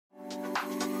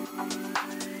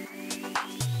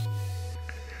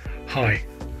Hi,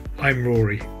 I'm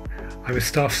Rory. I'm a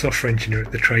staff software engineer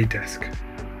at the Trade Desk.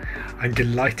 I'm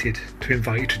delighted to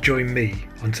invite you to join me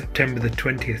on September the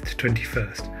 20th to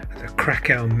 21st at the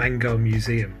Krakow Mangal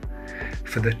Museum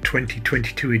for the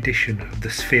 2022 edition of the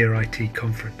Sphereit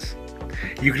conference.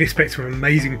 You can expect some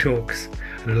amazing talks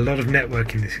and a lot of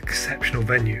networking in this exceptional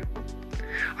venue.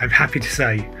 I'm happy to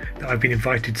say that I've been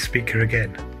invited to speak here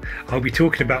again. I'll be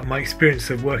talking about my experience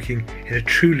of working in a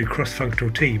truly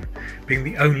cross-functional team, being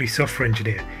the only software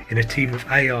engineer in a team of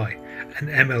AI and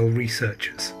ML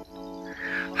researchers.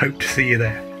 Hope to see you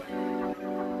there.